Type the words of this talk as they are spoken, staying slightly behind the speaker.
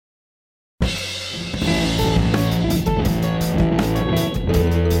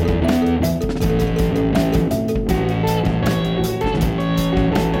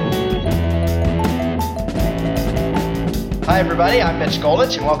everybody, I'm Mitch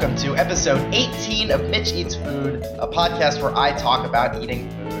Goldich, and welcome to episode 18 of Mitch Eats Food, a podcast where I talk about eating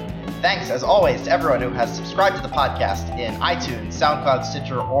food. Thanks, as always, to everyone who has subscribed to the podcast in iTunes, SoundCloud,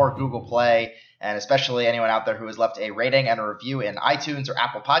 Stitcher, or Google Play, and especially anyone out there who has left a rating and a review in iTunes or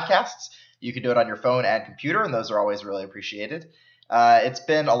Apple Podcasts. You can do it on your phone and computer, and those are always really appreciated. It's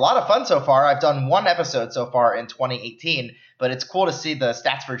been a lot of fun so far. I've done one episode so far in 2018, but it's cool to see the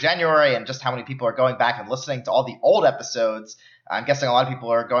stats for January and just how many people are going back and listening to all the old episodes. I'm guessing a lot of people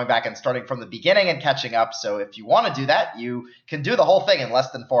are going back and starting from the beginning and catching up. So if you want to do that, you can do the whole thing in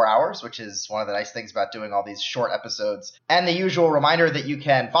less than 4 hours, which is one of the nice things about doing all these short episodes. And the usual reminder that you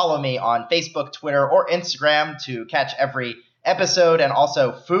can follow me on Facebook, Twitter, or Instagram to catch every episode, and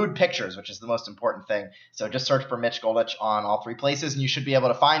also food pictures, which is the most important thing. So just search for Mitch Goldich on all three places and you should be able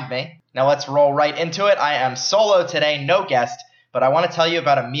to find me. Now let's roll right into it. I am solo today, no guest, but I want to tell you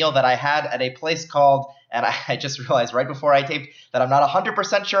about a meal that I had at a place called, and I just realized right before I taped that I'm not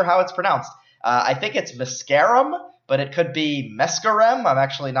 100% sure how it's pronounced. I think it's Mescarum, but it could be Mescarem. I'm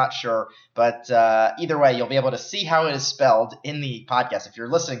actually not sure. But either way, you'll be able to see how it is spelled in the podcast. If you're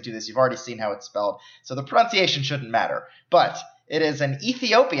listening to this, you've already seen how it's spelled. So the pronunciation shouldn't matter. But it is an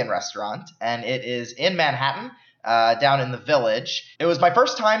Ethiopian restaurant, and it is in Manhattan, down in the Village. It was my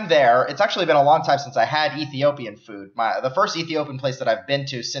first time there. It's actually been a long time since I had Ethiopian food. The first Ethiopian place that I've been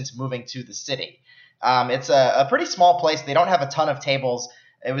to since moving to the city. It's a pretty small place. They don't have a ton of tables.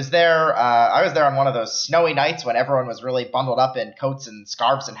 I was there on one of those snowy nights when everyone was really bundled up in coats and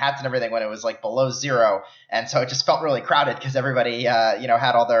scarves and hats and everything when it was like below zero. And so it just felt really crowded because everybody,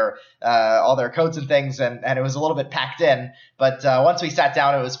 had all their coats and things, and it was a little bit packed in. But once we sat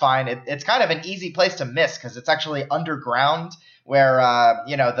down, it was fine. It's kind of an easy place to miss because it's actually underground where,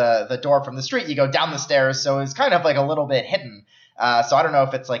 the door from the street, you go down the stairs. So it's kind of like a little bit hidden. So I don't know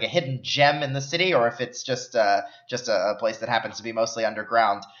if it's like a hidden gem in the city or if it's just a place that happens to be mostly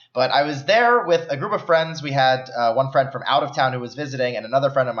underground. But I was there with a group of friends. We had one friend from out of town who was visiting, and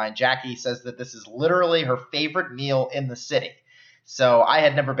another friend of mine, Jackie, says that this is literally her favorite meal in the city. So I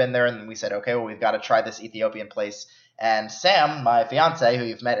had never been there, and we said, okay, well, we've got to try this Ethiopian place. And Sam, my fiance, who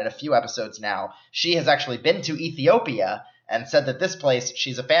you've met in a few episodes now, she has actually been to Ethiopia and said that this place,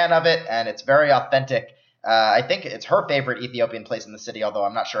 she's a fan of it, and it's very authentic. I think it's her favorite Ethiopian place in the city, although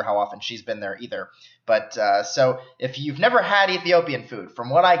I'm not sure how often she's been there either. But so if you've never had Ethiopian food, from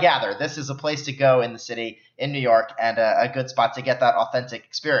what I gather, this is a place to go in the city in New York and a good spot to get that authentic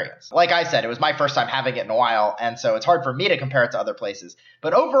experience. Like I said, it was my first time having it in a while, and so it's hard for me to compare it to other places.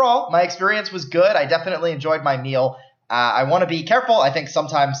 But overall, my experience was good. I definitely enjoyed my meal. I want to be careful. I think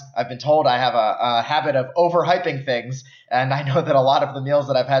sometimes I've been told I have a habit of overhyping things, and I know that a lot of the meals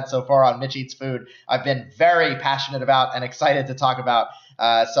that I've had so far on Mitch Eats Food I've been very passionate about and excited to talk about,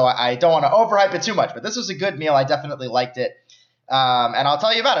 so I don't want to overhype it too much, but this was a good meal. I definitely liked it, and I'll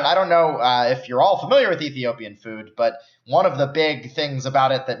tell you about it. I don't know if you're all familiar with Ethiopian food, but one of the big things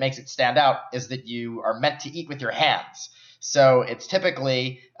about it that makes it stand out is that you are meant to eat with your hands. So it's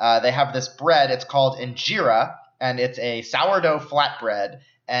typically, they have this bread, it's called injera, and it's a sourdough flatbread.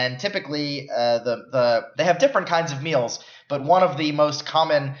 And typically, they have different kinds of meals, but one of the most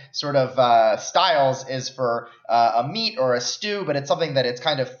common sort of styles is for a meat or a stew, but it's something that it's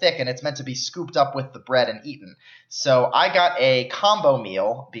kind of thick and it's meant to be scooped up with the bread and eaten. So I got a combo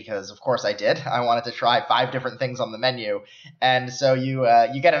meal because, of course, I did. I wanted to try 5 different things on the menu, and so you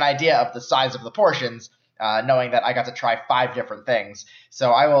get an idea of the size of the portions. Knowing that I got to try 5 different things.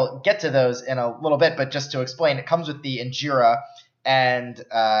 So I will get to those in a little bit, but just to explain, it comes with the injera, and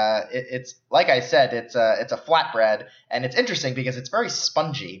it's like I said, it's a flatbread, and it's interesting because it's very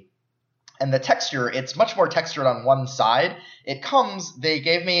spongy. And the texture, it's much more textured on one side. They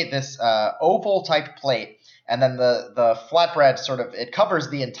gave me this oval type plate, and then the flatbread it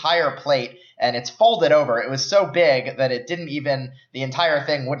covers the entire plate, and it's folded over. It was so big that the entire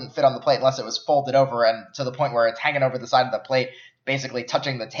thing wouldn't fit on the plate unless it was folded over, and to the point where it's hanging over the side of the plate, basically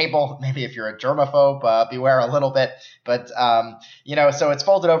touching the table. Maybe if you're a germaphobe, beware a little bit. But, so it's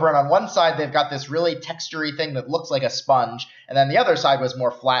folded over, and on one side they've got this really textury thing that looks like a sponge, and then the other side was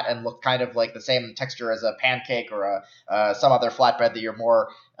more flat and looked kind of like the same texture as a pancake or some other flatbread that you're more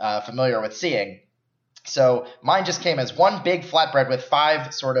familiar with seeing. So mine just came as one big flatbread with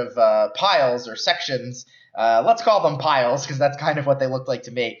 5 sort of piles or sections. Let's call them piles because that's kind of what they looked like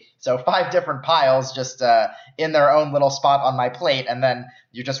to me. So 5 different piles just in their own little spot on my plate, and then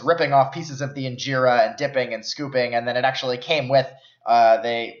you're just ripping off pieces of the injera and dipping and scooping, and then it actually came with,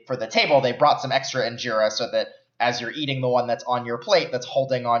 for the table, they brought some extra injera so that as you're eating the one that's on your plate that's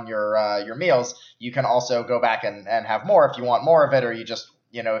holding on your meals, you can also go back and have more if you want more of it, or you just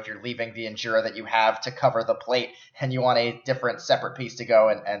if you're leaving the injera that you have to cover the plate and you want a different separate piece to go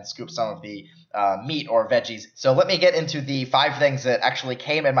and scoop some of the meat or veggies. So let me get into the 5 things that actually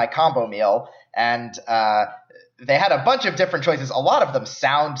came in my combo meal. And they had a bunch of different choices. A lot of them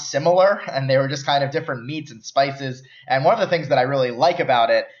sound similar, and they were just kind of different meats and spices. And one of the things that I really like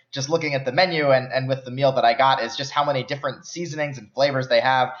about it, just looking at the menu and with the meal that I got, is just how many different seasonings and flavors they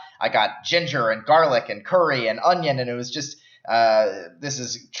have. I got ginger and garlic and curry and onion, and it was just this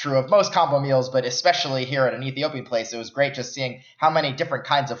is true of most combo meals, but especially here at an Ethiopian place, it was great just seeing how many different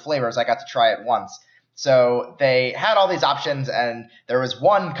kinds of flavors I got to try at once. So they had all these options, and there was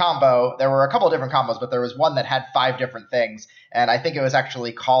one combo. There were a couple of different combos, but there was one that had 5 different things, and I think it was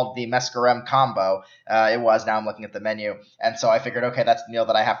actually called the Meskarem combo. It was. Now I'm looking at the menu, and so I figured, okay, that's the meal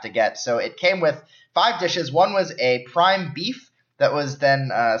that I have to get. So it came with 5 dishes. One was a prime beef that was then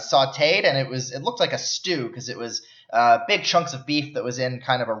sautéed, and it looked like a stew because it was big chunks of beef that was in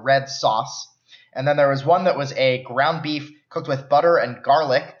kind of a red sauce. And then there was one that was a ground beef cooked with butter and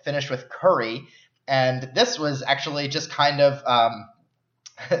garlic, finished with curry. And this was actually just kind of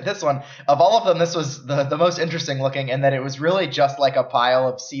this one, of all of them, this was the most interesting looking, in that it was really just like a pile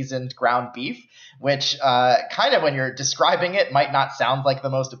of seasoned ground beef, which kind of, when you're describing it, might not sound like the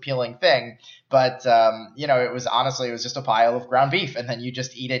most appealing thing. But, it was just a pile of ground beef, and then you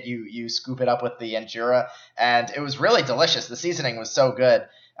just eat it. You scoop it up with the injera, and it was really delicious. The seasoning was so good.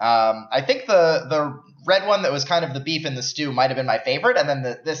 I think the red one that was kind of the beef in the stew might have been my favorite, and then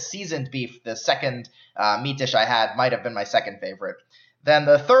this seasoned beef, the second meat dish I had, might have been my second favorite. Then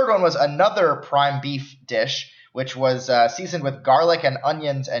the third one was another prime beef dish, which was seasoned with garlic and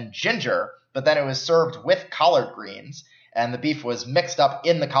onions and ginger, but then it was served with collard greens, and the beef was mixed up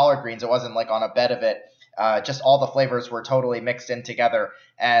in the collard greens. It wasn't like on a bed of it. Just all the flavors were totally mixed in together,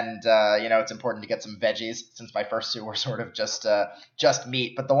 and it's important to get some veggies, since my first 2 were sort of just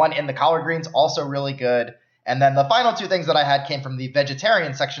meat. But the one in the collard greens, also really good. And then the final 2 things that I had came from the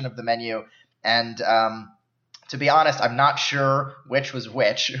vegetarian section of the menu, and to be honest, I'm not sure which was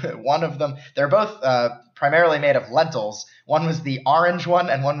which. One of them, they're both primarily made of lentils. One was the orange one,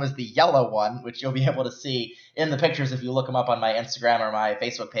 and one was the yellow one, which you'll be able to see in the pictures if you look them up on my Instagram or my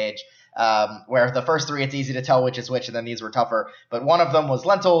Facebook page. Where the first 3, it's easy to tell which is which, and then these were tougher. But one of them was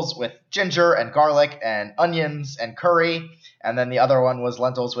lentils with ginger and garlic and onions and curry, and then the other one was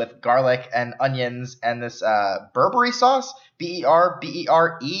lentils with garlic and onions and this Berbere sauce,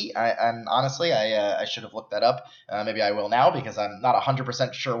 Berbere. And honestly, I should have looked that up. Maybe I will now, because I'm not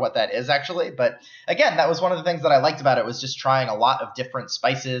 100% sure what that is actually. But again, that was one of the things that I liked about it, was just trying a lot of different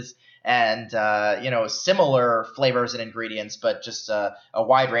spices and similar flavors and ingredients, but just a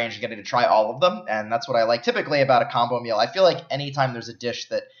wide range, and getting to try all of them. And that's what I like typically about a combo meal. I feel like anytime there's a dish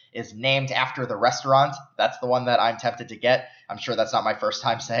that is named after the restaurant, that's the one that I'm tempted to get. I'm sure that's not my first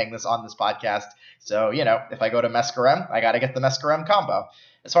time saying this on this podcast. So, if I go to Meskarem, I got to get the Meskarem combo.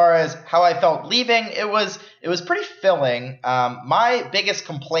 As far as how I felt leaving, it was pretty filling. My biggest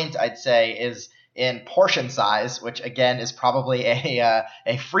complaint, I'd say, is in portion size, which again is probably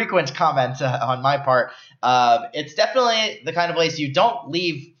a frequent comment on my part. It's definitely the kind of place you don't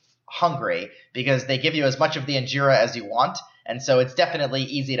leave hungry, because they give you as much of the injera as you want, and so it's definitely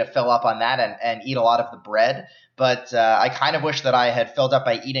easy to fill up on that and eat a lot of the bread. But I kind of wish that I had filled up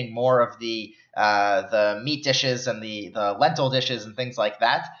by eating more of the meat dishes and the lentil dishes and things like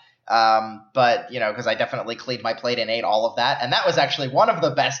that. But because I definitely cleaned my plate and ate all of that, and that was actually one of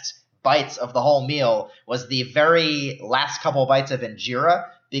the best bites of the whole meal, was the very last couple bites of injera,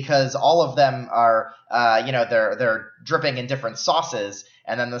 because all of them are they're dripping in different sauces,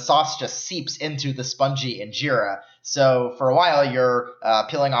 and then the sauce just seeps into the spongy injera. So for a while you're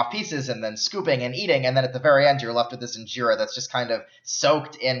peeling off pieces and then scooping and eating, and then at the very end you're left with this injera that's just kind of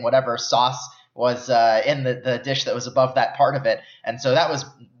soaked in whatever sauce was in the dish that was above that part of it. And so that was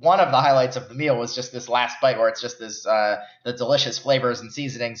one of the highlights of the meal, was just this last bite, where it's just this the delicious flavors and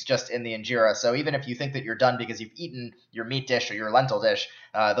seasonings just in the injera. So even if you think that you're done because you've eaten your meat dish or your lentil dish,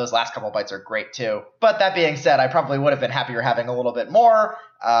 those last couple bites are great too. But that being said, I probably would have been happier having a little bit more.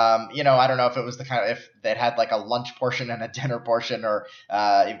 I don't know if it was the kind of, if they'd had like a lunch portion and a dinner portion, or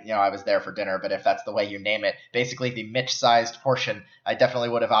I was there for dinner, but if that's the way you name it, basically the Mitch-sized portion, I definitely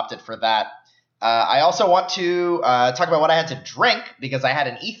would have opted for that. I also want to talk about what I had to drink, because I had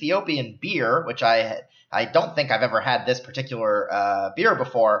an Ethiopian beer, which I don't think I've ever had this particular beer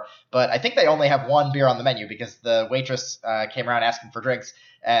before, but I think they only have one beer on the menu, because the waitress came around asking for drinks,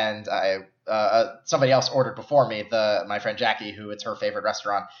 and somebody else ordered before me, my friend Jackie, who it's her favorite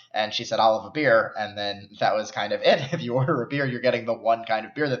restaurant, and she said, I'll have a beer, and then that was kind of it. If you order a beer, you're getting the one kind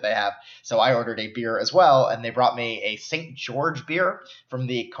of beer that they have. So I ordered a beer as well, and they brought me a St. George beer from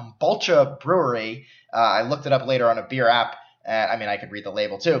the Kombucha Brewery. I looked it up later on a beer app. I mean, I could read the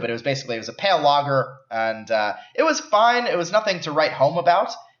label too, but it was a pale lager, and it was fine. It was nothing to write home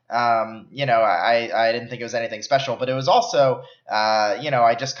about. I didn't think it was anything special, but it was also,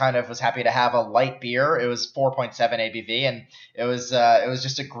 I just kind of was happy to have a light beer. It was 4.7 ABV, and it was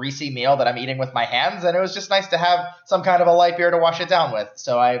just a greasy meal that I'm eating with my hands, and it was just nice to have some kind of a light beer to wash it down with.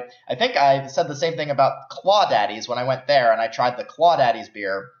 So I think I said the same thing about Claw Daddy's when I went there, and I tried the Claw Daddy's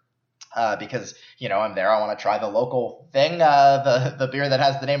beer. Because, I'm there. I want to try the local thing, the beer that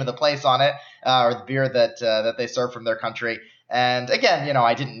has the name of the place on it, or the beer that they serve from their country. And again,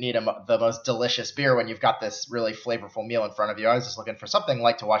 I didn't need the most delicious beer when you've got this really flavorful meal in front of you. I was just looking for something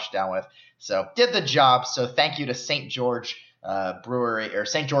light to wash it down with. So did the job. So thank you to St. George Brewery, or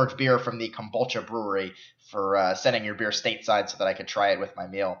St. George Beer from the Kombucha Brewery, for sending your beer stateside so that I could try it with my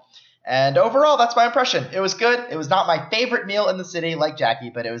meal. And overall, that's my impression. It was good. It was not my favorite meal in the city like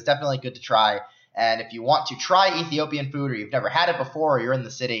Jackie, but it was definitely good to try. And if you want to try Ethiopian food, or you've never had it before, or you're in the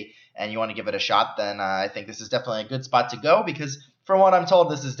city and you want to give it a shot, then I think this is definitely a good spot to go, because from what I'm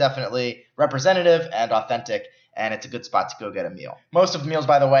told, this is definitely representative and authentic, and it's a good spot to go get a meal. Most of the meals,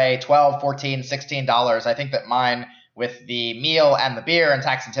 by the way, $12, $14, $16. I think that mine, with the meal and the beer and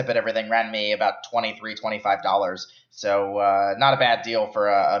tax and tip and everything, ran me about $23, $25. So not a bad deal for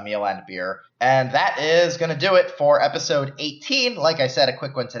a meal and a beer. And that is going to do it for episode 18. Like I said, a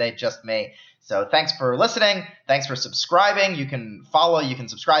quick one today, just me. So thanks for listening. Thanks for subscribing. You can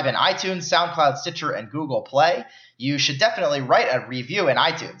subscribe in iTunes, SoundCloud, Stitcher, and Google Play. You should definitely write a review in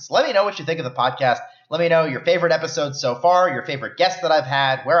iTunes. Let me know what you think of the podcast. Let me know your favorite episodes so far, your favorite guests that I've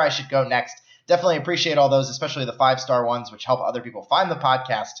had, where I should go next. Definitely appreciate all those, especially the 5-star ones, which help other people find the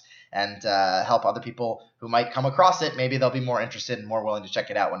podcast and help other people who might come across it. Maybe they'll be more interested and more willing to check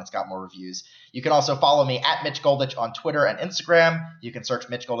it out when it's got more reviews. You can also follow me at Mitch Goldich on Twitter and Instagram. You can search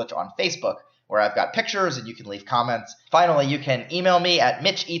Mitch Goldich on Facebook, where I've got pictures and you can leave comments. Finally, you can email me at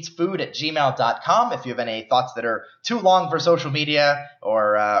mitcheatsfood@gmail.com if you have any thoughts that are too long for social media,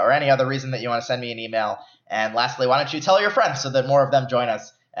 or any other reason that you want to send me an email. And lastly, why don't you tell your friends so that more of them join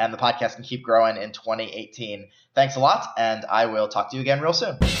us and the podcast can keep growing in 2018. Thanks a lot, and I will talk to you again real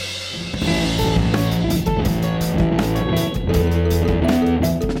soon.